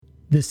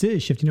This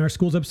is Shifting Our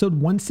Schools, episode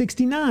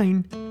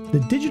 169, The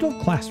Digital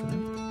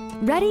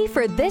Classroom. Ready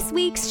for this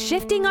week's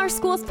Shifting Our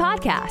Schools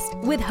podcast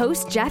with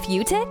host Jeff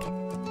Utic?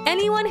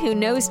 Anyone who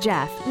knows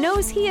Jeff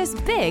knows he is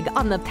big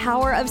on the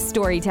power of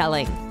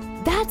storytelling.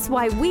 That's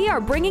why we are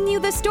bringing you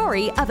the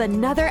story of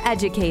another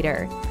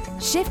educator.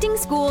 Shifting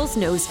Schools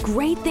knows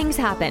great things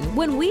happen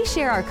when we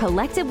share our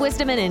collective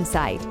wisdom and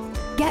insight.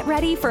 Get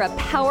ready for a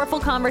powerful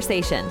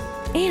conversation.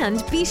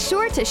 And be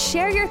sure to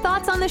share your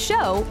thoughts on the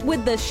show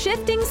with the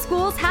Shifting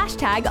Schools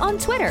hashtag on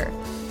Twitter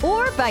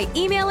or by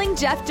emailing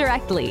Jeff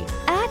directly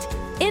at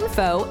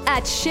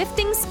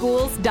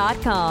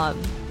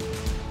info@shiftingschools.com.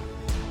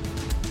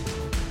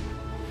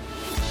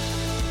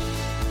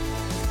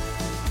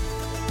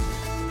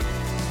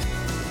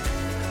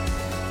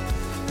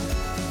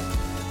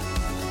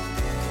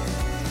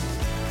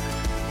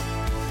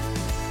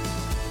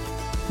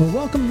 Well,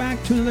 welcome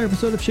back to another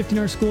episode of Shifting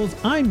Our Schools.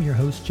 I'm your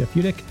host, Jeff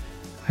Utic.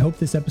 I hope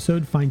this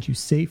episode finds you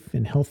safe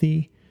and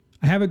healthy.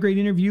 I have a great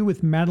interview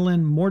with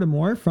Madeline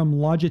Mortimer from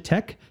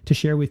Logitech to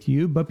share with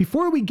you. But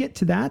before we get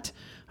to that,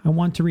 I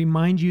want to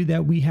remind you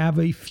that we have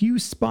a few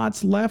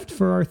spots left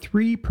for our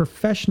 3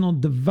 professional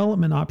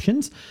development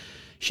options.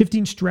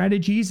 Shifting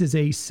Strategies is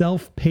a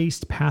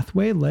self-paced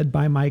pathway led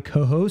by my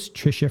co-host,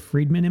 Tricia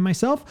Friedman, and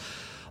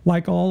myself.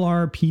 Like all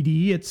our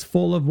PD, it's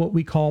full of what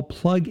we call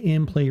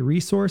plug-and-play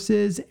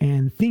resources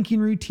and thinking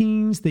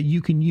routines that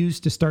you can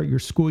use to start your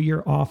school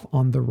year off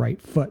on the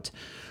right foot.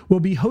 We'll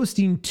be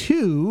hosting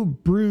 2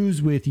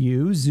 Brews with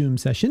You Zoom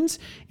sessions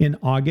in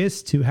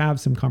August to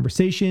have some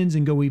conversations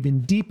and go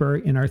even deeper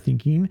in our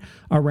thinking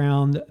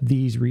around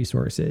these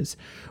resources.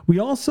 We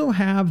also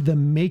have the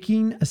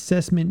Making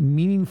Assessment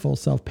Meaningful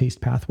self-paced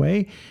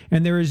pathway,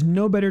 and there is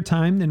no better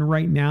time than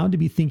right now to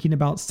be thinking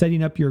about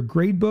setting up your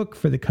gradebook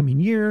for the coming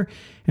year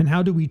and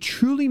how do we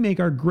truly make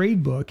our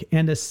gradebook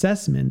and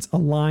assessments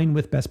align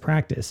with best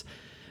practice.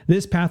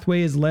 This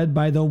pathway is led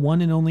by the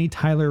one and only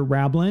Tyler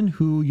Rablin,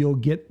 who you'll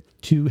get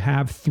to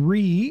have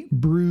 3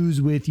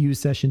 Brews with You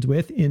sessions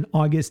with in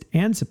August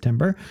and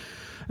September.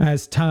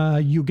 As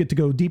you get to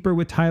go deeper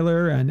with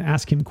Tyler and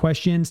ask him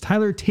questions,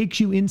 Tyler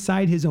takes you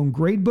inside his own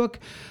gradebook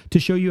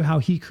to show you how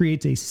he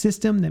creates a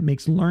system that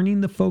makes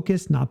learning the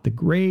focus, not the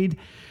grade.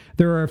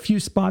 There are a few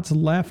spots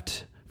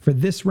left for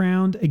this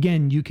round.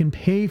 Again, you can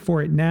pay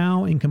for it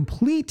now and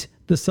complete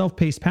the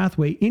self-paced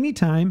pathway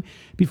anytime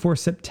before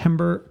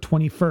September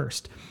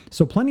 21st.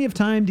 So plenty of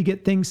time to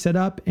get things set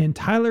up, and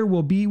Tyler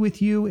will be with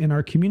you in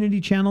our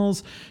community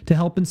channels to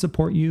help and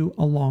support you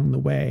along the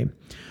way.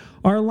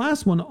 Our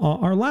last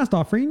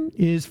offering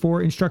is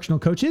for instructional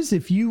coaches.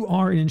 If you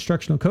are an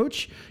instructional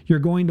coach, you're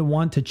going to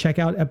want to check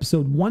out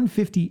episode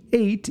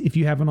 158 if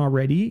you haven't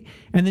already,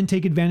 and then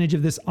take advantage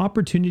of this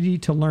opportunity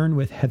to learn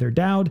with Heather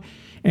Dowd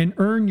and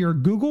earn your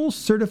Google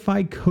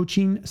Certified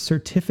Coaching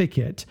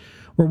Certificate.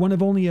 We're one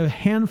of only a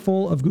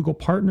handful of Google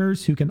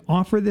partners who can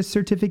offer this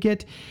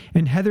certificate,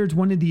 and Heather's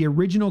one of the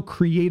original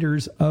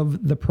creators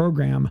of the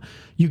program.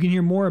 You can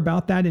hear more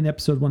about that in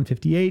episode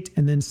 158,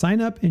 and then sign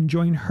up and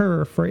join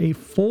her for a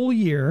full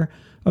year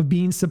of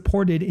being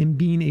supported in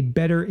being a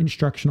better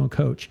instructional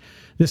coach.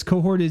 This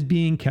cohort is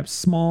being kept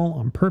small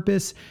on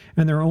purpose,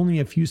 and there are only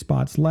a few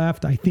spots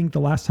left. I think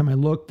the last time I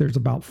looked, there's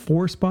about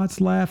 4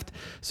 spots left.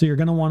 So you're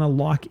going to want to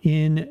lock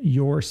in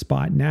your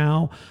spot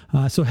now.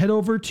 So head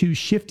over to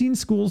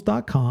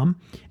shiftingschools.com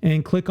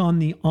and click on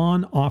the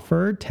On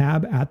Offer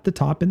tab at the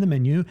top in the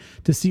menu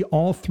to see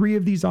all 3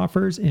 of these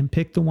offers and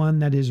pick the one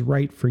that is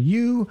right for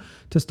you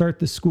to start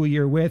the school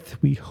year with.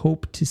 We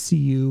hope to see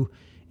you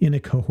in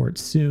a cohort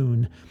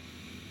soon.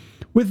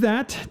 With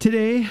that,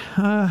 today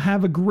I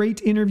have a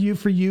great interview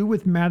for you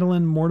with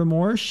Madeline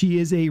Mortimer. She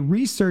is a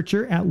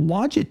researcher at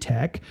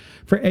Logitech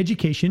for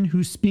Education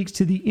who speaks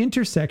to the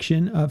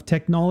intersection of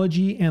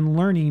technology and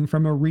learning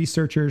from a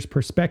researcher's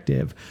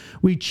perspective.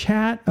 We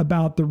chat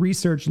about the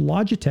research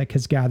Logitech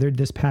has gathered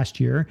this past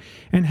year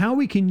and how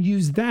we can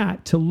use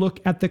that to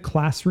look at the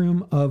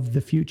classroom of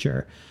the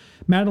future.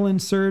 Madeline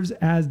serves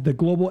as the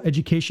Global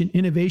Education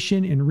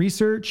Innovation and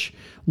Research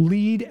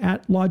lead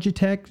at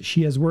Logitech.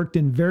 She has worked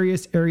in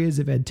various areas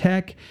of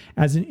EdTech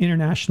as an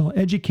international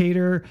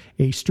educator,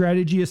 a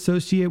strategy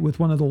associate with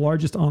one of the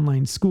largest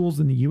online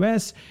schools in the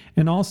U.S.,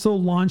 and also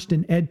launched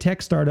an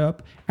EdTech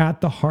startup at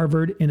the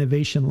Harvard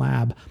Innovation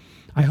Lab.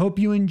 I hope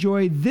you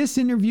enjoy this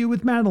interview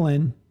with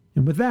Madeline.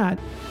 And with that,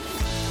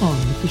 on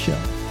with the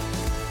show.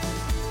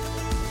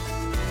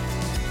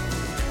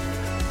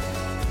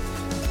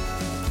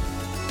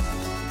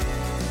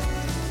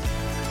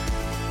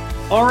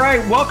 All right,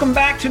 welcome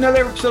back to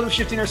another episode of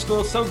Shifting Our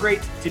Schools. So great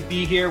to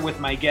be here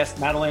with my guest,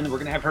 Madeline. We're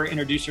going to have her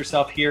introduce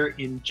herself here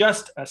in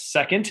just a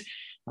second.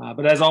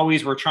 But as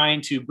always, we're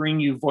trying to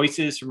bring you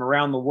voices from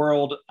around the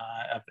world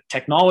of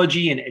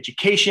technology and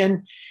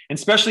education, and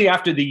especially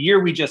after the year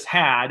we just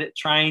had,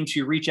 trying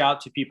to reach out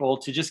to people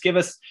to just give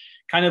us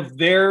kind of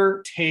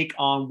their take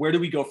on where do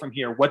we go from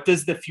here? What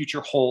does the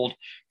future hold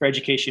for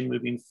education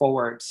moving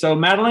forward? So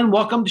Madeline,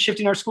 welcome to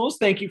Shifting Our Schools.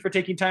 Thank you for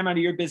taking time out of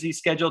your busy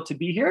schedule to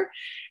be here.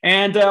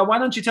 And why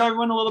don't you tell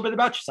everyone a little bit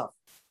about yourself?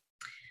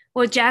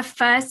 Well, Jeff,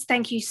 first,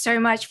 thank you so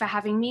much for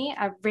having me.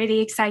 I'm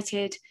really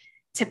excited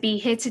to be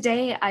here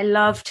today. I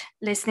loved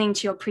listening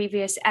to your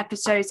previous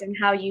episodes and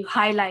how you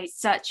highlight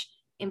such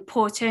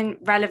important,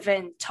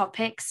 relevant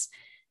topics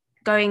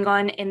going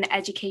on in the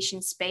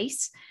education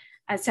space.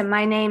 So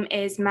my name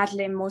is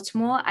Madeline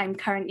Mortimer. I'm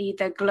currently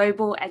the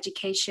Global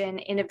Education,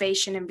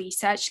 Innovation and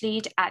Research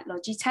Lead at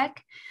Logitech.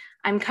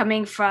 I'm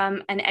coming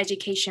from an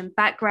education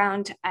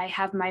background. I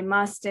have my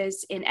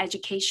master's in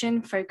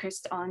education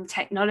focused on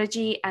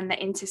technology and the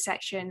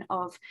intersection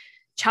of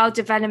child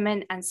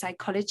development and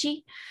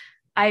psychology.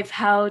 I've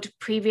held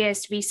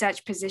previous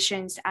research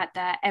positions at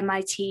the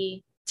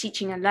MIT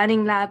Teaching and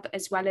Learning Lab,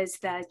 as well as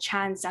the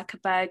Chan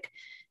Zuckerberg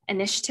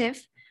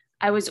Initiative.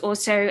 I was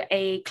also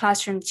a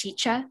classroom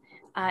teacher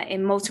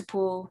in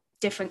multiple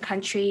different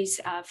countries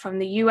from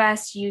the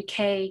US,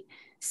 UK,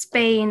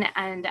 Spain,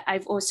 and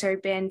I've also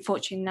been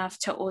fortunate enough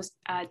to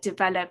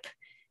develop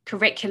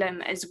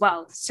curriculum as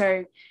well.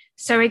 So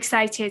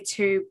excited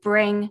to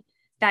bring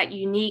that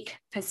unique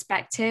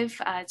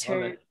perspective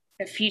to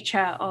the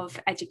future of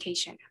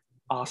education.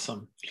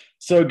 Awesome.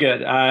 So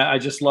good. I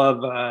just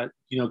love,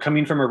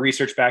 coming from a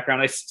research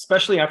background,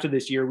 especially after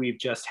this year we've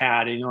just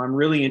had, I'm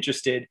really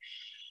interested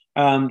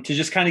to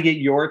just kind of get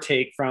your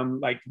take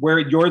from like where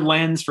your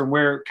lens from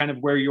where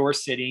you're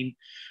sitting.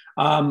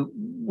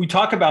 We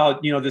talk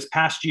about, this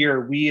past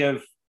year, we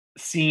have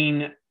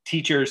seen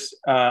teachers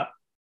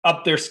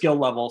up their skill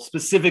level,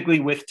 specifically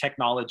with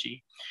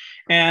technology.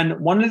 And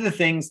one of the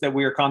things that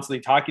we are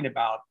constantly talking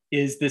about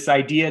is this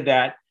idea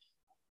that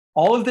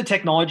all of the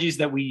technologies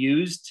that we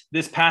used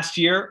this past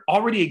year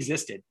already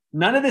existed.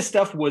 None of this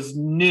stuff was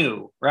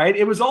new, right?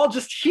 It was all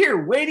just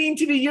here waiting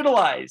to be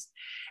utilized.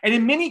 And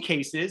in many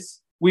cases,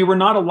 we were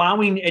not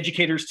allowing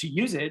educators to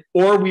use it,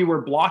 or we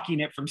were blocking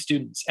it from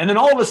students. And then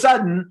all of a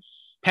sudden,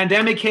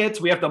 pandemic hits,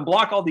 we have to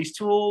block all these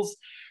tools.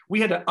 We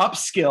had to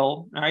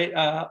upskill, right?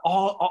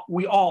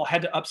 We all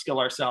had to upskill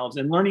ourselves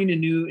and learning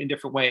in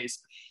different ways.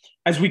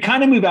 As we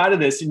kind of move out of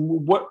this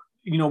and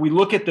we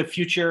look at the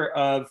future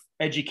of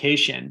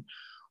education,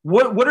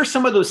 what are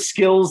some of those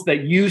skills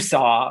that you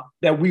saw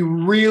that we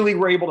really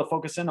were able to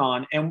focus in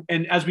on?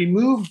 And as we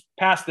move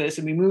past this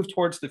and we move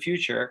towards the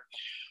future,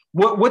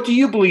 what do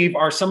you believe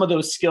are some of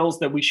those skills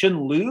that we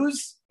shouldn't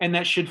lose and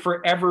that should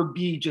forever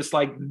be just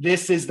like,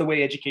 this is the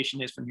way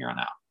education is from here on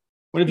out?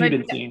 What have you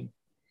been seeing?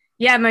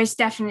 Yeah, most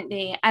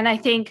definitely. And I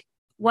think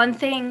one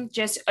thing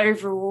just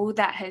overall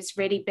that has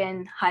really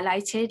been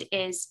highlighted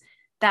is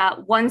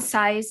that one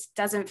size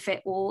doesn't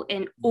fit all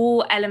in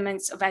all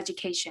elements of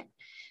education.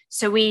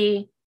 So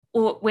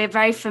we're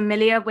very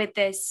familiar with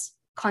this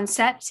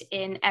concept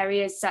in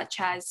areas such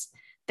as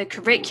the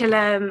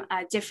curriculum,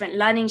 different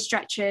learning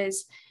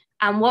structures.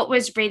 And what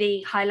was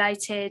really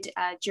highlighted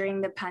during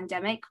the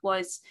pandemic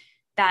was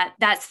that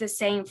that's the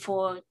same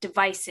for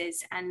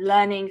devices and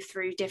learning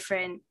through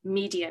different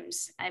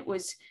mediums. It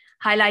was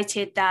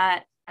highlighted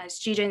that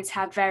students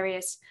have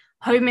various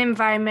home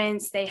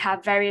environments, they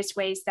have various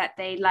ways that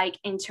they like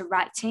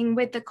interacting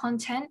with the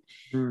content.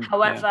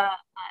 However,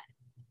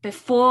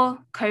 before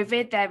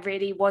COVID, there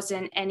really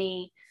wasn't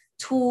any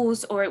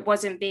tools, or it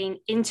wasn't being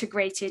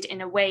integrated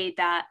in a way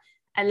that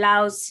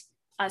allows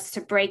us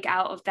to break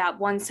out of that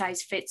one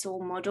size fits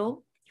all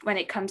model when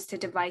it comes to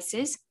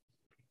devices.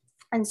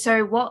 And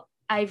so what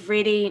I've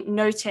really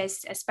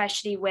noticed,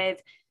 especially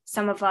with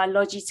some of our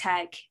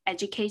Logitech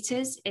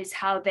educators, is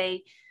how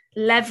they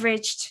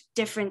leveraged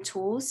different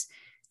tools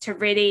to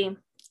really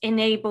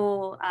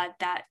enable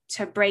that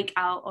to break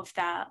out of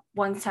that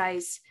one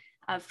size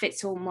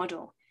fits all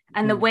model.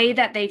 And the way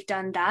that they've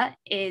done that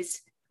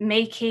is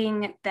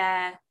making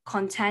their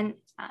content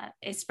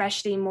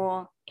especially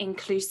more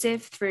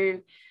inclusive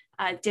through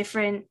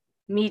different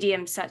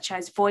mediums such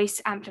as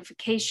voice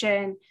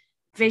amplification,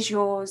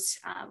 visuals.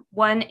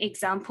 One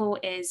example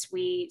is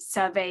we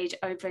surveyed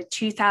over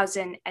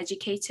 2,000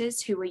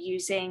 educators who were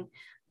using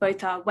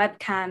both our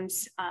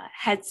webcams,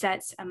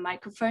 headsets, and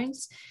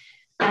microphones,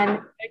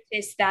 and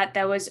noticed that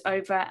there was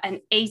over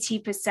an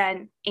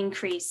 80%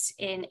 increase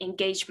in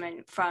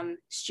engagement from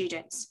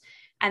students.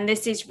 And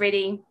this is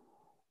really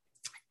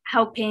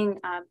helping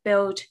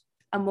build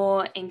a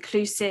more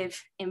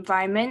inclusive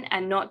environment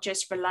and not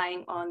just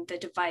relying on the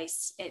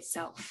device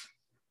itself.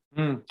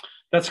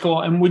 That's cool.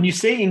 And when you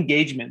say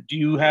engagement, do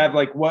you have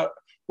like what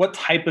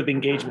type of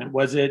engagement?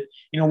 Was it,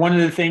 one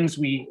of the things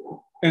and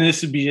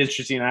this would be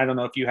interesting, I don't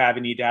know if you have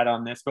any data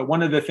on this, but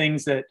one of the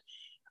things that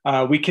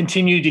we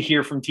continue to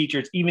hear from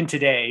teachers even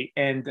today,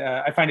 and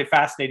I find it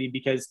fascinating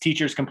because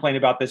teachers complain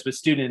about this with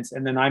students,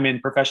 and then I'm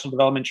in professional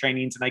development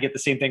trainings and I get the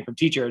same thing from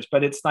teachers,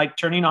 but it's like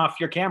turning off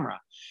your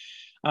camera.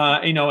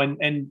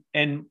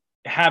 And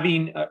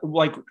having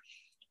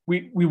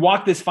we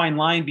walk this fine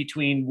line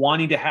between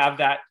wanting to have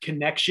that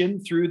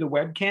connection through the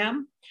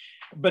webcam,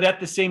 but at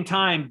the same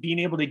time being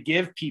able to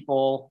give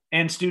people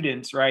and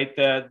students, right,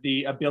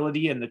 the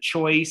ability and the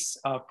choice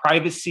of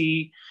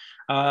privacy.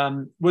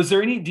 Was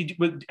there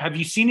have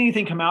you seen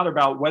anything come out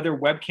about whether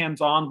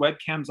webcams on,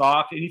 webcams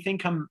off, anything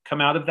come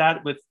out of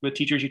that with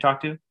teachers you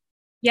talk to?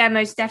 Yeah,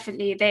 most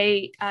definitely.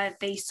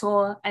 They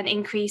saw an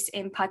increase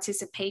in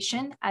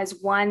participation as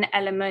one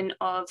element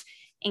of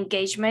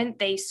engagement.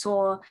 They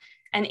saw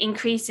an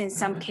increase in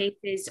some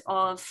cases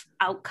of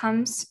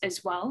outcomes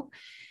as well.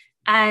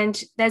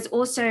 And there's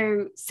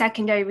also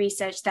secondary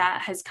research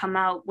that has come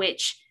out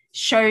which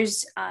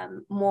shows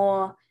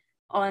more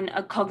on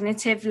a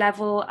cognitive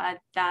level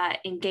that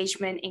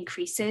engagement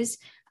increases.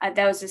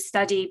 There was a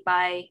study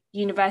by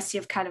University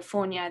of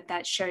California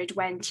that showed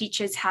when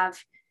teachers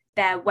have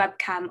their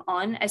webcam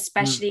on,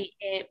 especially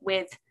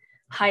with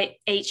high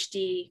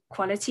HD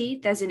quality,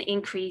 there's an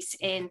increase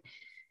in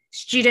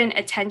student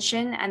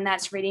attention, and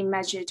that's really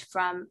measured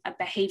from a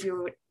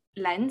behavioral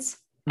lens.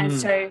 And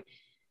so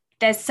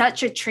there's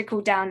such a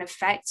trickle-down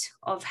effect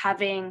of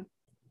having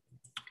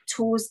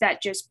tools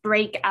that just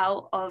break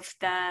out of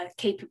the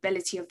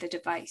capability of the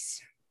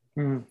device.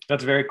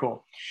 That's very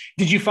cool.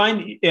 Did you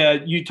find,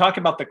 you talk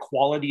about the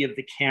quality of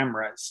the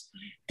cameras,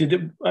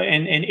 and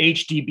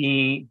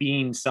HD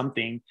being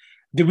something,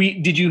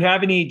 did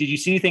you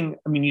see anything?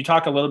 I mean, you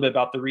talk a little bit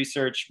about the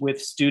research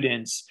with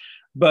students,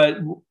 but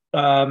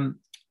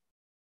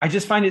I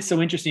just find it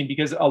so interesting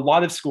because a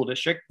lot of school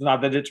districts,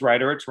 not that it's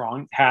right or it's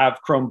wrong, have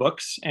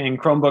Chromebooks,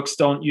 and Chromebooks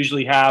don't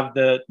usually have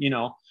the,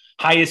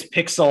 highest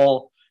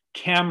pixel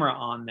camera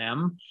on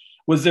them.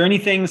 Was there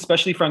anything,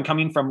 especially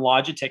coming from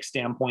Logitech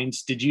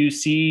standpoints, did you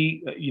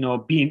see,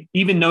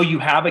 even though you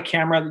have a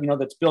camera,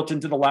 that's built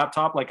into the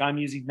laptop like I'm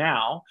using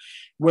now,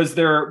 was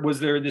there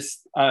this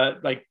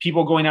like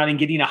people going out and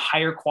getting a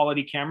higher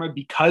quality camera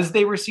because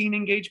they were seeing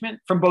engagement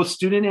from both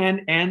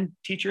student and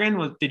teacher end?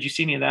 Did you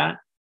see any of that?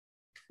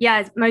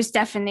 Yeah, most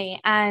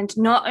definitely. And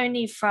not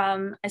only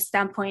from a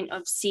standpoint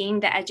of seeing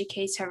the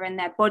educator and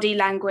their body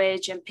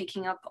language and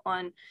picking up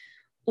on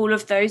all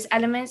of those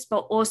elements, but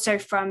also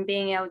from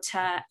being able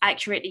to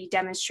accurately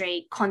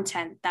demonstrate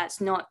content that's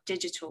not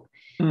digital.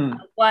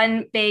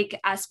 One big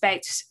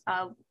aspect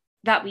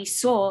that we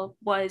saw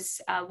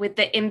was with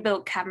the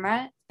inbuilt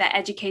camera, the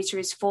educator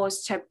is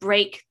forced to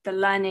break the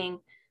learning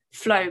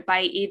flow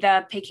by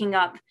either picking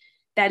up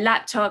their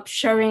laptop,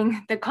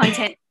 showing the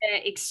content in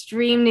an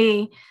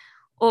extremely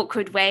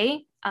awkward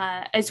way,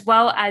 as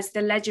well as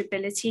the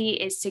legibility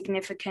is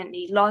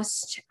significantly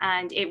lost.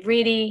 And it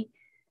really,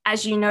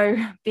 as you know,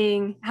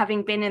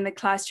 having been in the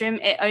classroom,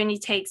 it only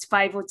takes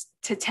 5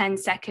 to 10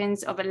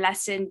 seconds of a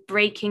lesson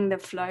breaking the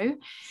flow.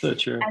 So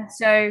true. And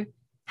so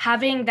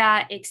having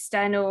that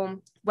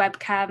external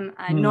webcam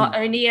not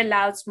only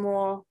allows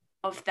more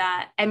of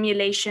that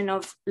emulation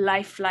of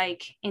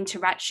lifelike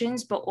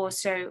interactions, but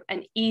also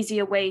an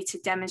easier way to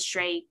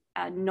demonstrate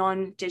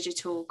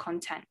non-digital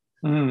content.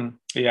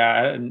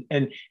 Yeah.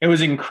 And it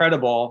was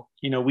incredible.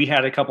 We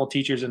had a couple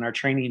teachers in our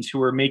trainings who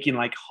were making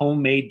like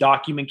homemade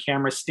document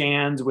camera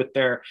stands with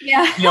their,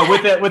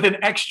 with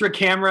an extra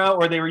camera,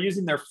 or they were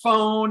using their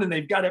phone and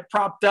they've got it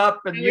propped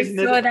up and using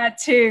it. I saw that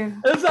too.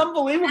 It was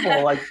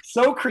unbelievable. Like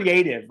so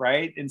creative,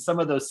 right? And some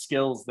of those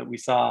skills that we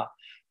saw.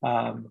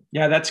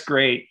 Yeah, that's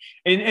great.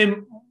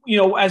 And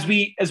as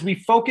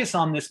we focus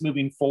on this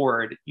moving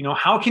forward,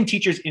 how can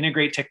teachers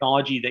integrate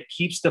technology that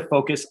keeps the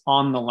focus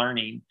on the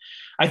learning?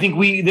 I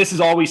think this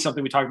is always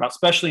something we talk about,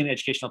 especially in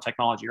educational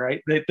technology,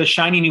 right? The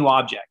shiny new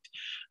object.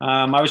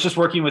 I was just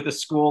working with a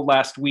school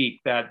last week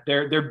that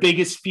their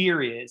biggest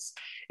fear is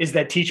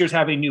that teachers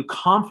have a new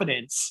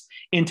confidence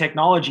in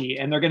technology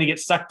and they're going to get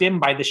sucked in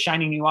by the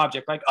shiny new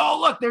object. Like, oh,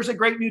 look, there's a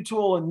great new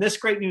tool and this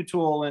great new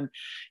tool. And,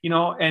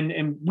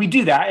 and we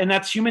do that, and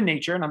that's human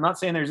nature. And I'm not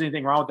saying there's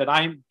anything wrong with that.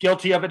 I'm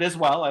guilty of it as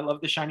well. I love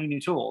the shiny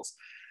new tools.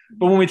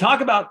 But when we talk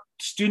about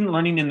student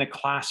learning in the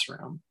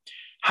classroom,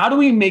 how do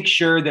we make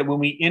sure that when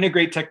we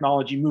integrate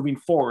technology moving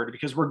forward,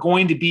 because we're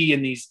going to be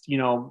in these,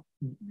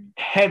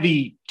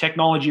 heavy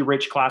technology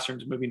rich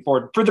classrooms moving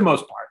forward for the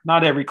most part,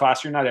 not every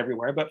classroom, not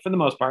everywhere, but for the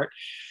most part,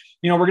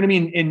 we're going to be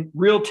in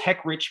real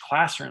tech rich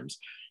classrooms.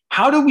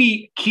 How do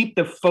we keep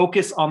the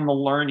focus on the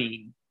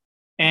learning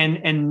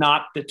and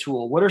not the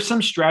tool? What are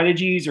some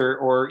strategies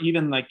or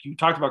even like you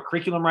talked about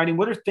curriculum writing?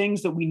 What are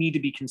things that we need to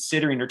be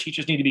considering or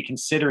teachers need to be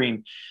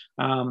considering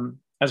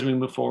as we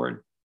move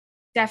forward?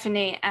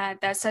 Definitely.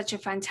 That's such a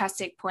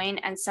fantastic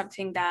point and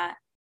something that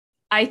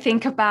I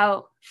think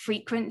about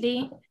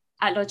frequently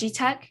at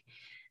Logitech.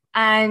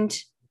 And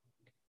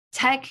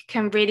tech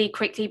can really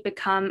quickly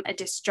become a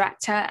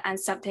distractor and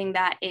something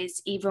that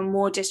is even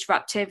more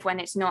disruptive when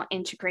it's not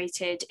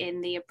integrated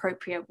in the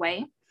appropriate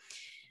way.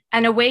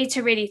 And a way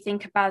to really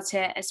think about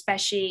it,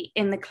 especially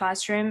in the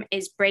classroom,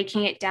 is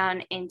breaking it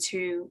down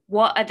into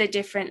what are the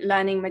different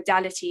learning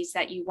modalities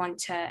that you want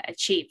to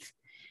achieve.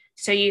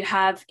 So you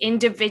have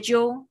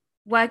individual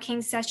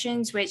working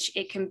sessions, which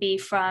it can be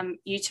from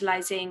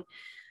utilizing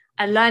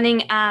a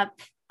learning app,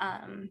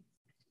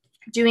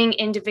 doing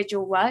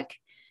individual work.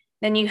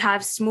 Then you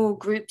have small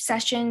group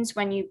sessions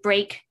when you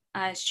break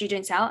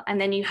students out,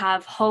 and then you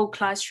have whole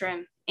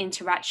classroom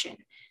interaction.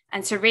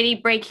 And so really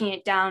breaking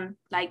it down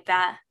like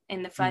that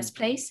in the first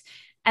place,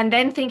 and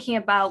then thinking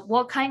about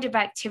what kind of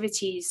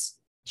activities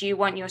do you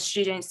want your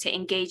students to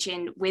engage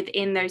in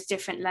within those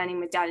different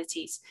learning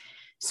modalities.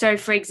 So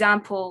for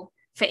example,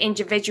 for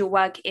individual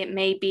work, it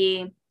may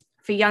be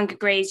for younger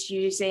grades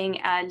using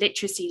a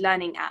literacy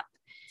learning app.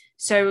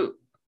 So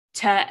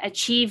to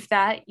achieve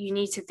that, you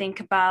need to think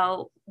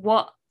about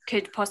what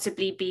could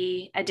possibly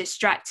be a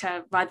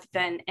distractor rather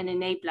than an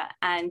enabler.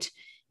 And,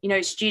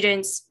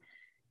 students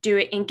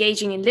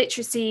engaging in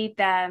literacy,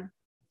 they're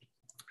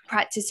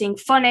practicing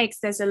phonics,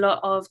 there's a lot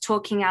of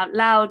talking out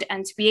loud,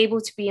 and to be able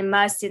to be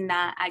immersed in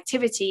that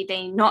activity,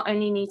 they not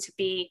only need to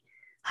be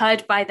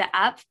heard by the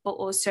app, but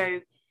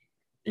also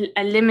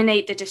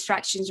eliminate the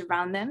distractions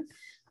around them.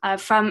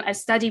 From a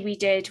study we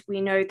did,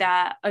 we know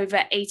that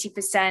over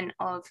 80%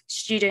 of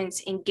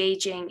students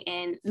engaging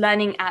in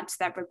learning apps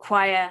that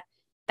require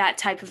that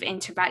type of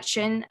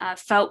interaction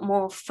felt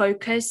more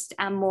focused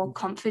and more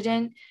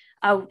confident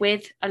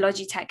with a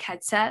Logitech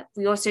headset.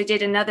 We also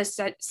did another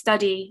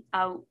study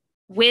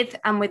with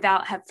and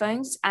without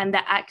headphones, and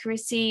the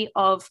accuracy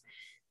of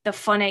the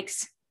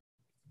phonics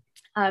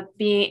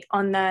being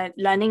on the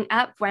learning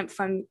app went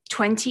from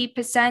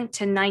 20%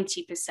 to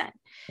 90%.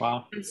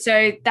 Wow.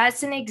 So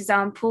that's an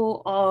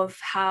example of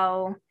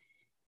how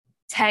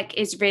tech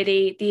is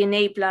really the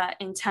enabler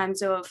in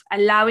terms of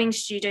allowing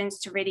students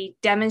to really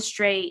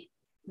demonstrate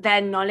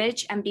their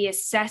knowledge and be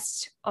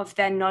assessed of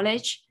their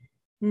knowledge,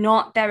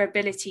 not their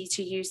ability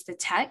to use the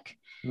tech.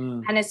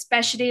 And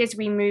especially as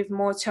we move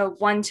more to a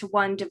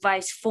one-to-one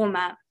device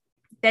format,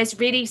 there's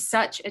really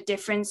such a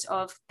difference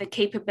of the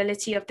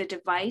capability of the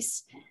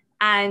device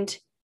and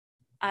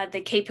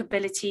the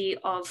capability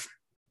of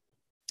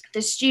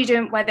the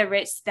student, whether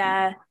it's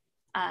their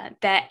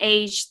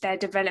age, their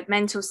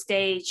developmental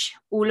stage,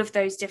 all of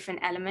those different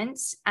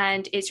elements.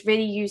 And it's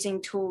really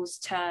using tools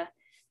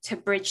to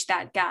bridge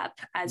that gap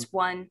as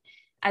one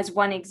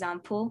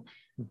example.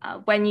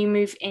 When you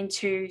move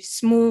into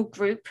small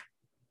group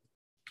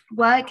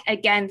work,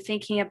 again,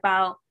 thinking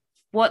about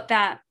what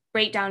that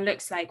breakdown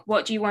looks like.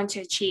 What do you want to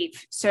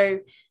achieve? So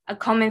a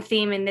common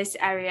theme in this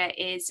area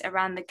is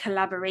around the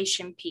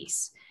collaboration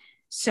piece.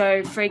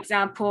 So for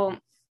example,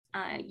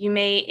 you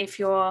may, if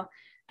you're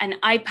an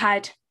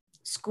iPad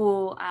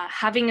school,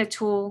 having a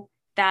tool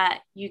that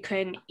you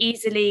can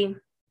easily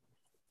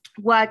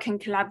work and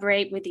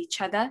collaborate with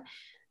each other,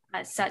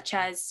 such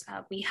as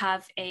we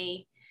have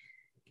a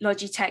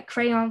Logitech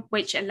Crayon,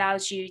 which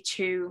allows you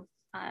to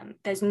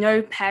there's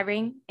no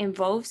pairing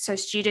involved, so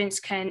students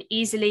can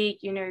easily,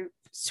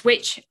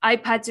 switch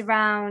iPads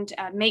around,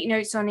 make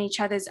notes on each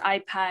other's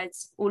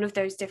iPads, all of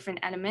those different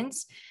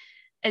elements,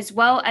 as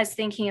well as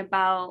thinking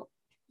about,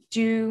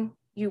 do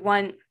you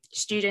want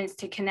students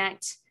to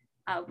connect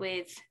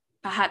with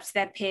perhaps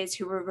their peers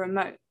who are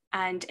remote?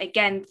 And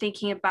again,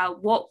 thinking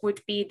about what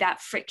would be that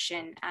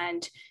friction,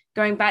 and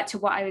going back to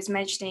what I was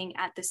mentioning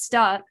at the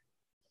start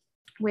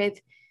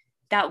with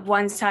that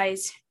one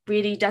size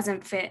really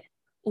doesn't fit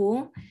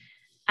all,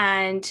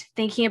 and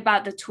thinking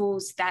about the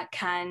tools that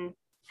can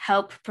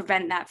help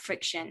prevent that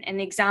friction. An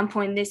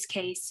example in this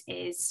case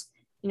is,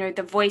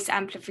 the voice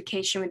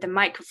amplification with the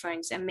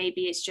microphones, and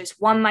maybe it's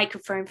just one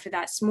microphone for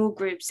that small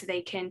group so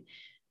they can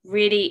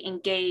really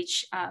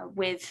engage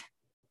with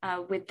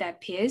their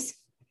peers.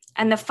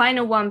 And the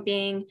final one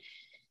being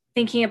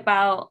thinking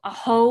about a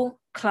whole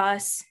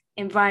class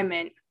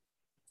environment,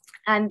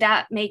 and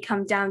that may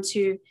come down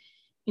to,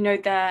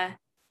 the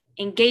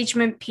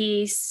engagement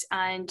piece,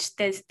 and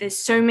there's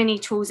so many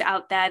tools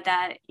out there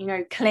that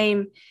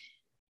claim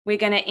we're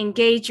going to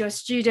engage your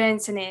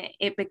students, and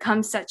it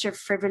becomes such a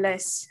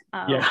frivolous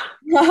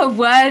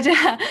word,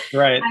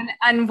 right?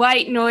 and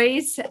white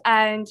noise.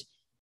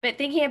 But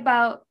thinking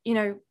about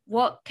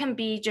what can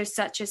be just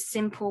such a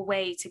simple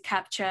way to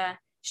capture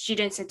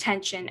students'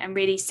 attention and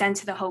really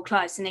center the whole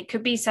class, and it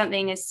could be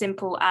something as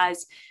simple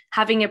as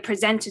having a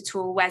presenter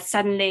tool where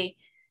suddenly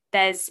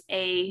there's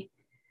a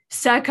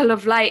circle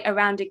of light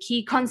around a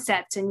key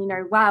concept, and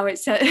wow,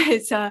 it's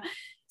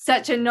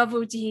such a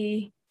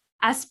novelty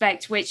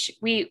aspect, which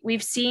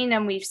we've seen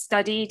and we've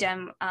studied,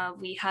 and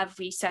we have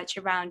research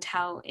around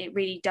how it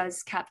really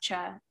does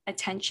capture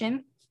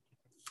attention.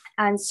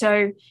 And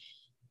so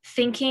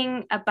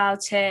thinking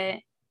about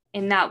it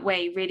in that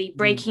way, really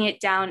breaking it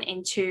down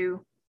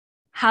into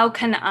how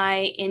can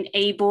I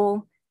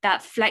enable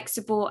that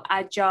flexible,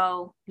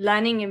 agile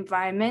learning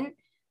environment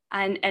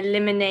and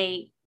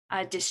eliminate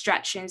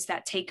distractions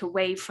that take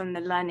away from the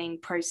learning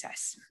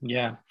process.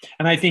 Yeah.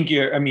 And I think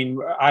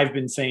I've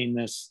been saying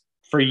this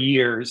for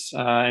years,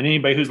 and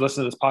anybody who's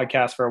listened to this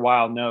podcast for a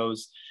while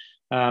knows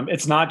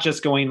it's not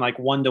just going like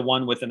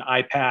one-to-one with an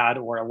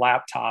iPad or a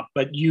laptop,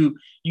 but you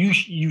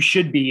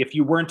should be, if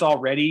you weren't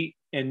already,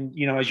 and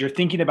as you're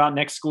thinking about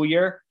next school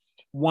year,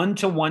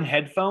 one-to-one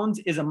headphones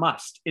is a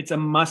must. It's a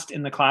must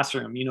in the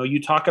classroom.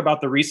 You talk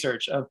about the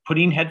research of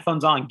putting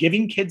headphones on,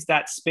 giving kids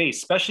that space,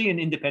 especially in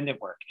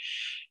independent work,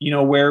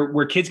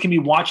 where kids can be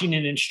watching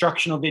an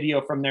instructional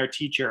video from their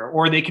teacher,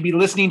 or they could be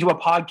listening to a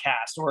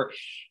podcast, or,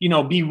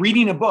 be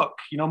reading a book,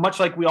 much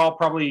like we all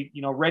probably,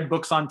 read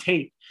books on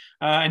tape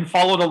and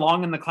followed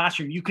along in the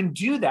classroom. You can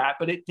do that,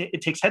 but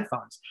it takes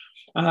headphones.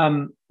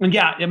 And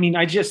yeah,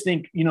 I just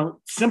think,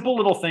 simple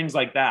little things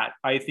like that,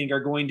 I think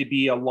are going to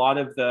be a lot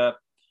of the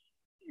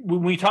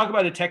when we talk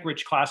about a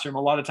tech-rich classroom,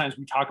 a lot of times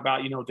we talk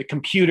about, the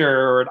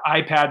computer or an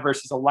iPad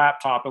versus a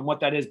laptop and what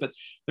that is, but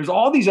there's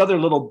all these other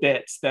little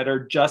bits that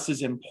are just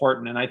as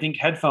important. And I think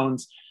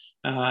headphones,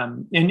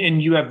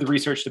 and you have the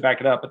research to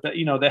back it up, but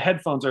the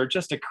headphones are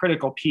just a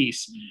critical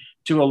piece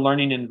to a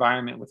learning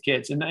environment with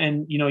kids.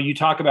 And you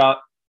talk about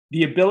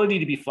the ability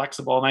to be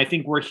flexible. And I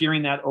think we're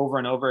hearing that over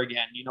and over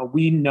again.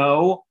 We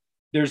know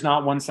there's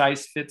not one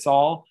size fits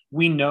all.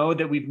 We know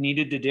that we've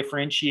needed to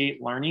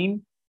differentiate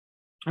learning.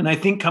 And I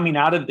think coming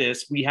out of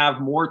this, we have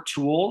more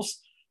tools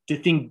to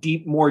think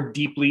more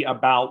deeply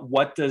about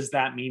what does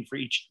that mean for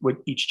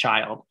each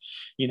child,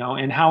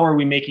 and how are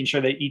we making sure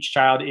that each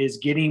child is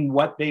getting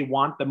what they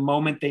want the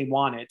moment they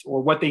want it,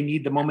 or what they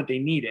need the moment they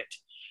need it.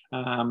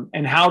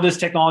 And how does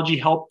technology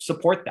help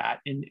support that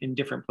in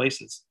different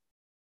places?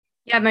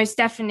 Yeah, most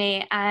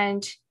definitely.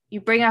 And you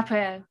bring up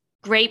a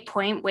great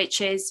point, which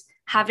is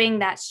having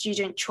that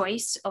student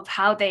choice of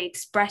how they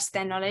express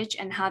their knowledge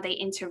and how they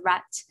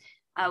interact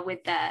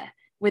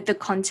with the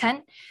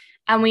content.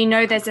 And we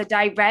know there's a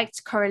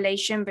direct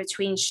correlation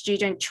between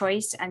student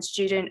choice and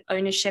student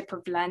ownership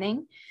of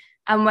learning.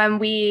 And when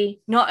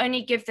we not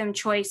only give them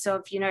choice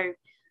of,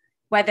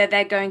 whether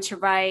they're going to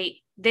write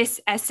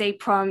this essay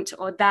prompt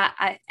or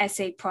that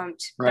essay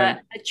prompt, right,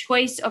 but a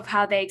choice of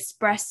how they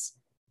express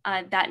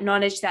that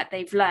knowledge that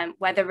they've learned,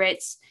 whether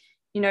it's,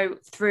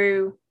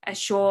 through a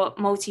short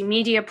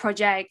multimedia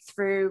project,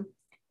 through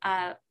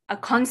a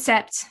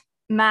concept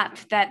map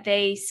that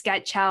they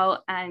sketch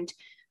out. And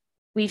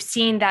we've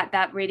seen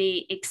that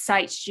really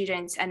excites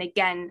students, and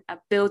again,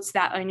 builds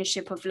that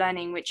ownership of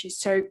learning, which is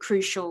so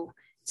crucial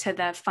to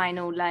the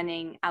final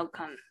learning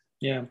outcome.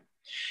 Yeah.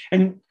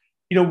 And,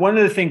 one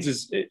of the things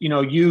is,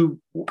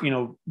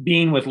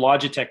 being with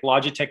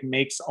Logitech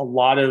makes a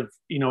lot of,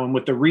 and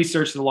with the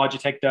research that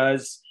Logitech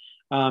does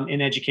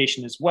in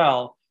education as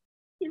well,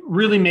 it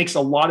really makes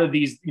a lot of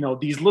these,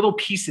 these little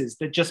pieces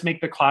that just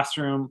make the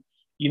classroom,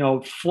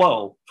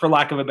 flow, for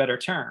lack of a better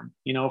term,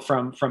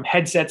 from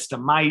headsets to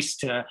mice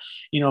to,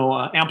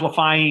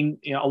 amplifying.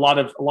 A lot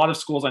of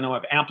schools I know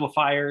have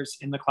amplifiers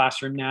in the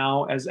classroom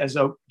now, as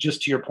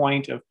just to your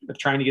point of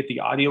trying to get the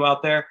audio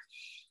out there.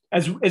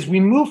 As we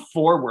move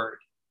forward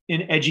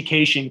in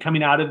education,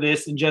 coming out of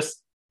this, and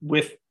just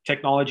with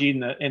technology in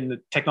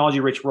the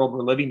technology-rich world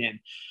we're living in,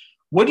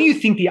 what do you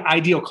think the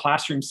ideal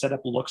classroom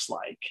setup looks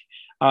like?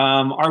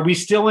 Are we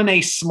still in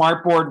a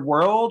smartboard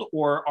world,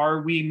 or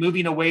are we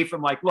moving away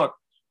from look,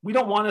 we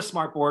don't want a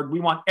smart board. We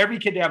want every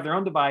kid to have their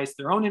own device,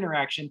 their own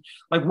interaction.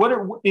 What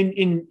are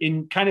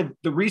in kind of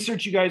the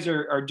research you guys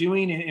are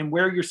doing, and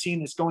where you're seeing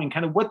this going?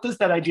 Kind of what does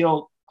that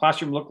ideal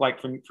classroom look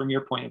like from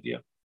your point of view?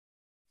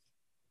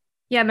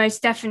 Yeah,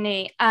 most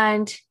definitely.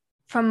 And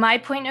from my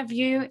point of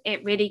view,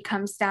 it really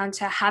comes down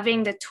to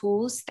having the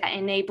tools that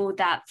enable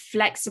that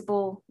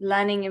flexible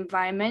learning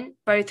environment,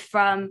 both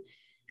from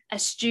a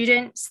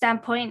student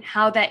standpoint,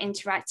 how they're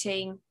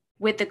interacting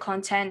with the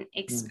content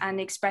and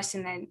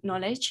expressing their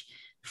knowledge.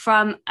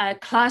 From a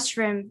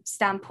classroom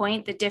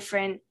standpoint, the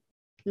different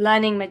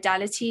learning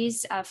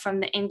modalities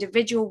from the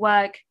individual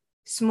work,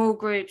 small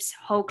groups,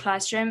 whole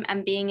classroom,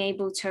 and being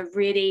able to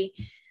really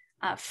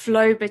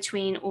flow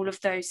between all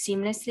of those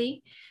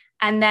seamlessly.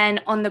 And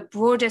then on the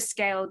broader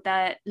scale,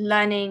 the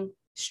learning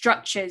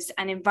structures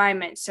and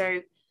environment,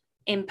 so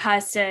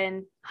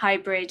in-person,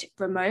 hybrid,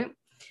 remote.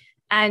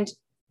 And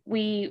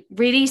we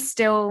really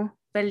still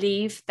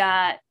believe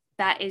that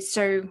is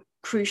so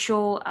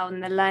crucial on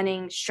the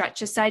learning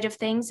structure side of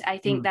things. I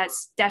think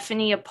that's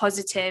definitely a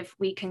positive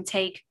we can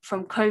take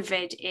from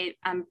COVID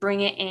and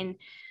bring it in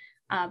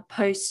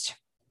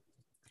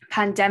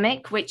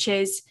post-pandemic, which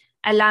is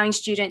allowing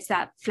students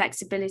that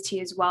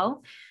flexibility as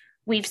well.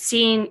 We've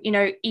seen,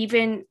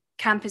 even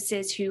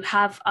campuses who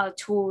have our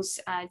tools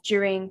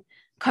during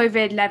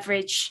COVID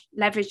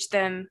leverage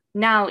them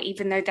now,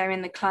 even though they're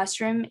in the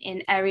classroom,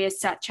 in areas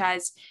such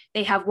as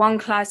they have one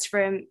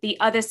classroom, the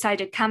other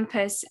side of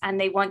campus, and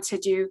they want to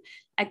do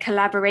a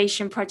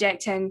collaboration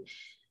project. And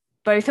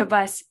both of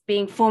us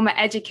being former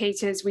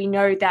educators, we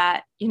know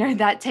that,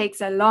 that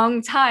takes a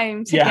long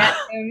time to get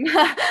them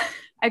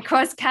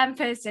across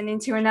campus and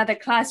into another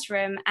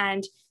classroom.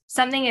 And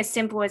something as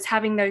simple as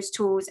having those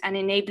tools and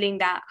enabling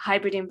that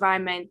hybrid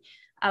environment,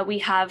 we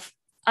have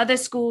other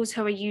schools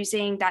who are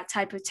using that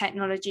type of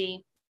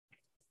technology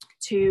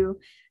to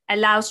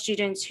allow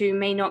students who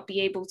may not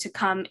be able to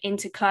come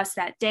into class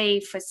that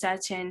day for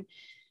certain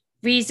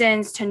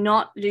reasons to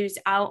not lose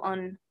out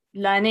on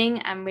learning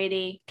and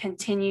really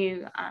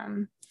continue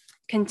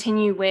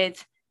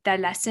with their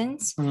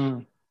lessons.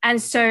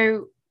 And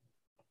so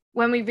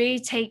when we really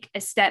take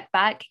a step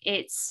back,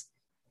 it's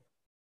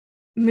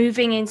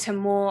moving into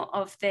more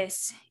of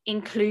this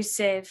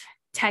inclusive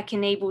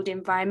tech-enabled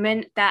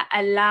environment that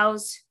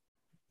allows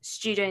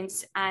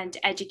students and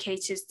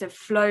educators to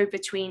flow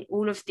between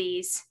all of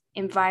these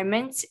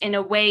environments in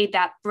a way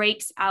that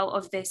breaks out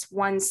of this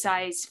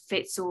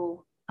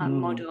one-size-fits-all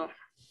model.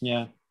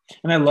 Yeah.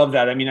 And I love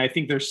that. I mean, I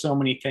think there's so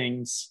many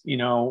things,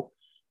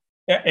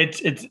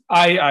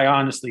 I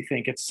honestly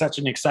think it's such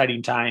an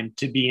exciting time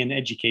to be in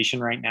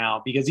education right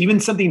now, because even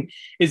something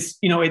is,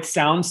 it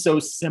sounds so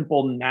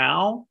simple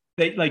now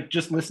that, like,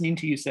 just listening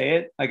to you say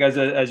it, like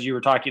as you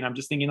were talking, I'm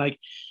just thinking, like,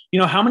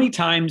 how many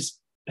times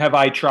have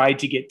I tried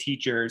to get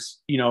teachers,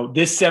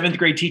 this 7th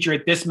grade teacher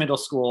at this middle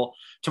school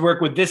to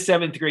work with this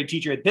 7th grade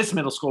teacher at this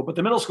middle school, but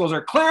the middle schools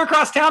are clear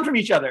across town from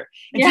each other.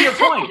 And to your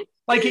point,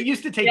 like, it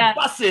used to take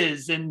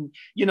buses and,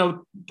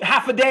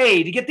 half a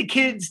day to get the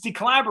kids to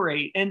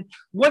collaborate. And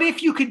what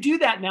if you could do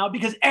that now?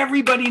 Because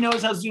everybody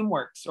knows how Zoom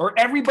works, or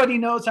everybody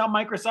knows how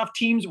Microsoft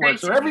Teams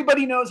works, or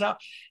everybody knows how,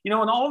 and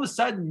all of a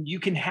sudden you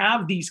can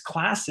have these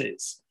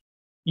classes.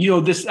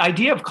 This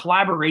idea of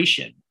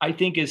collaboration, I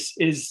think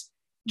is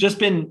just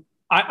been,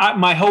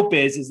 my hope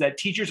is that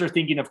teachers are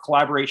thinking of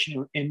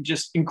collaboration in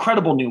just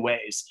incredible new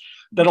ways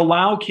that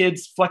allow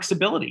kids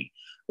flexibility.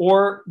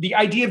 Or the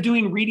idea of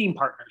doing reading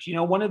partners.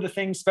 One of the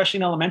things, especially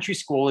in elementary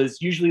school, is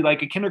usually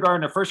like a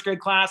kindergarten or 1st grade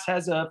class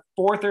has a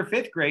 4th or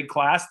 5th grade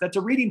class that's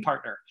a reading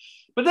partner.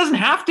 But it doesn't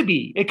have to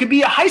be. It could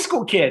be a high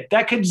school kid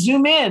that could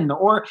Zoom in.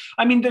 Or,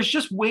 there's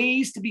just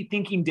ways to be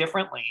thinking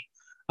differently,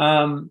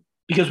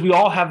 because we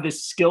all have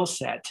this skill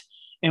set.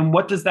 And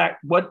what is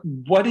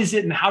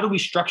it, and how do we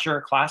structure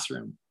a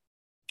classroom?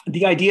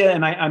 The idea,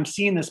 and I'm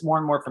seeing this more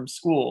and more from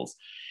schools,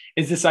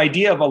 is this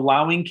idea of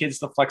allowing kids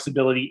the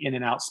flexibility in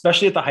and out,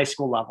 especially at the high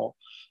school level.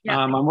 Yeah.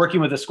 I'm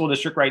working with a school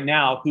district right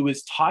now who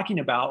is talking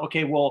about,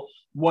 okay, well,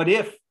 what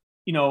if,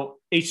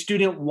 a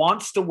student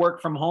wants to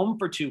work from home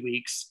for 2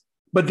 weeks,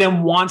 but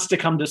then wants to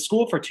come to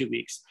school for 2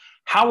 weeks?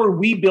 How are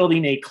we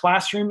building a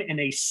classroom and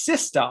a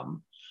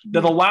system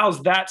that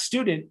allows that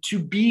student to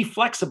be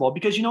flexible?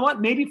 Because you know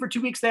what, maybe for 2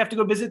 weeks they have to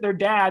go visit their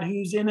dad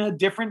who's in a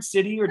different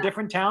city or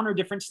different town or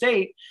different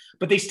state,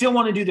 but they still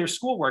want to do their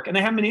schoolwork, and they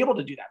haven't been able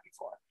to do that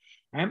before.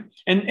 Right.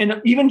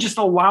 And even just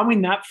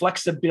allowing that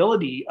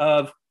flexibility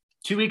of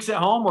 2 weeks at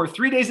home or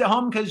 3 days at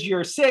home because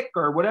you're sick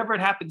or whatever it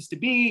happens to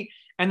be,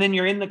 and then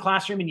you're in the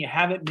classroom and you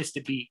haven't missed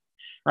a beat.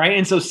 Right.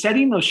 And so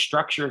setting those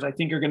structures, I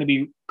think, are going to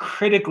be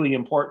critically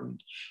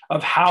important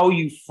of how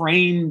you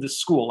frame the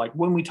school. Like,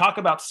 when we talk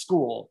about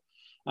school,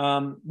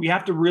 we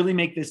have to really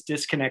make this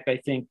disconnect. I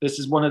think this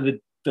is one of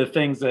the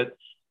things that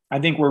I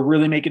think we're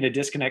really making a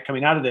disconnect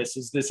coming out of this,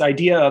 is this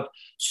idea of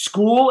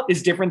school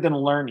is different than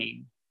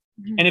learning.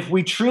 And if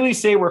we truly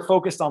say we're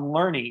focused on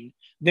learning,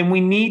 then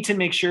we need to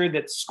make sure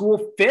that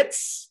school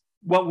fits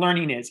what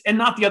learning is, and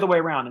not the other way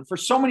around. And for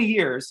so many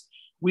years,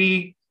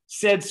 we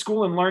said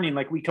school and learning,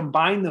 like we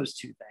combine those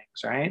two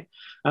things, right?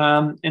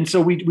 And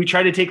so we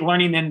try to take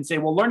learning in and say,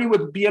 well, learning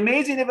would be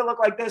amazing if it looked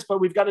like this, but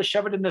we've got to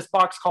shove it in this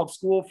box called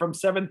school from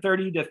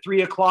 7:30 to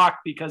 3 o'clock,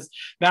 because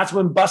that's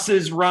when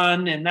buses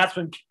run and that's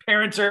when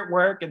parents are at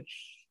work. And,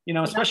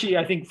 especially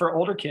I think for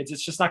older kids,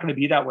 it's just not going to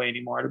be that way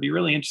anymore. It'll be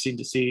really interesting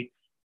to see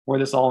where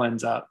this all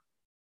ends up.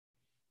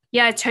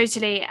 Yeah,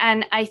 totally.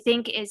 And I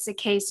think it's a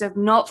case of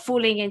not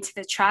falling into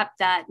the trap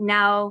that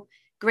now,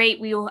 great,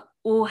 we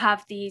all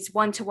have these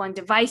one-to-one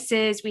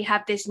devices. We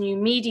have this new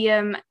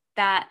medium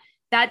that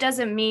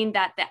doesn't mean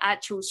that the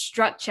actual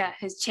structure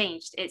has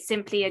changed. It's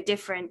simply a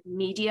different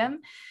medium,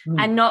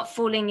 and not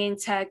falling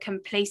into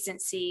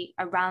complacency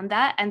around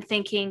that and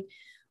thinking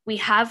we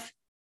have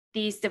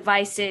these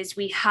devices,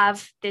 we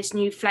have this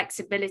new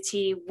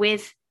flexibility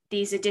with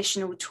these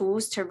additional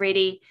tools to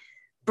really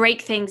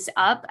break things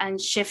up and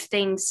shift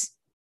things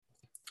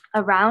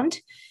around,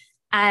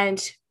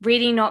 and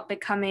really not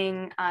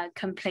becoming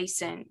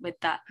complacent with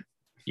that.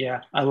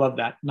 Yeah, I love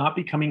that. Not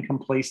becoming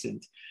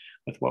complacent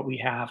with what we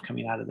have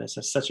coming out of this.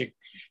 That's such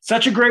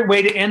a great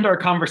way to end our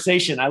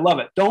conversation. I love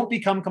it. Don't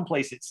become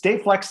complacent. Stay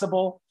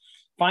flexible.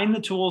 Find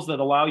the tools that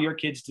allow your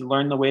kids to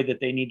learn the way that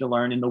they need to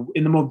learn in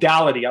the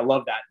modality. I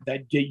love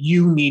that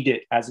you need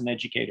it as an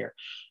educator,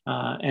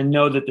 and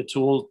know that the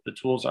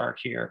tools are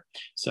here.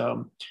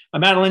 So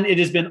Madeline, it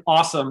has been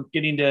awesome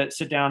getting to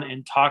sit down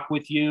and talk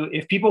with you.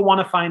 If people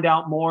want to find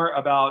out more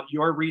about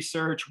your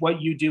research,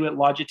 what you do at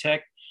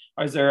Logitech,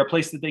 is there a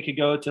place that they could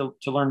go to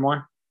learn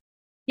more?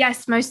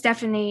 Yes, most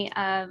definitely.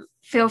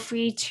 Feel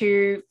free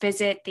to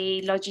visit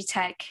the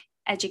Logitech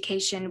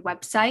education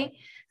website.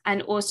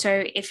 And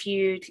also, if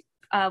you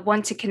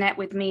want to connect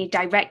with me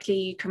directly,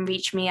 you can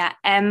reach me at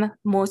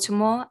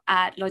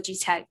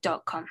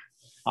mmortimore@logitech.com.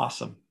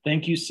 Awesome.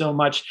 Thank you so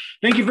much.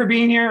 Thank you for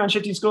being here on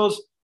Shifting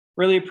Schools.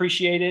 Really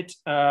appreciate it.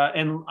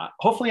 And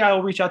hopefully I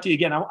will reach out to you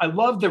again. I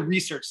love the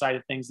research side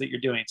of things that you're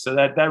doing. So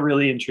that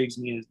really intrigues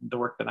me, the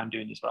work that I'm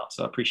doing as well.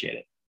 So I appreciate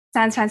it.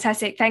 Sounds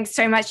fantastic. Thanks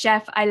so much,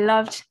 Jeff. I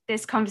loved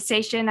this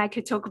conversation. I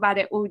could talk about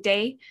it all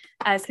day.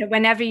 So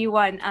whenever you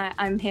want,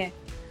 I'm here.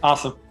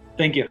 Awesome.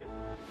 Thank you.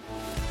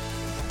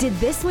 Did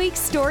this week's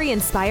story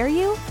inspire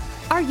you?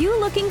 Are you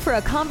looking for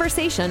a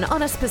conversation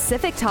on a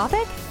specific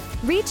topic?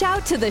 Reach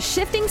out to the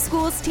Shifting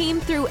Schools team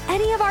through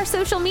any of our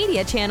social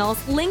media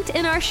channels linked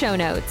in our show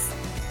notes.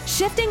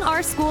 Shifting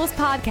Our Schools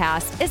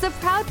podcast is a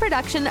proud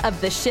production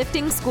of the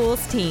Shifting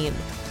Schools team.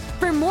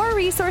 For more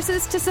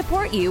resources to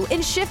support you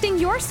in shifting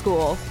your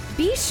school,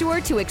 be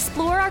sure to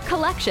explore our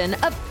collection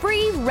of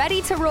free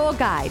ready-to-roll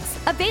guides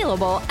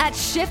available at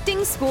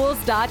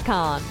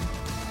shiftingschools.com.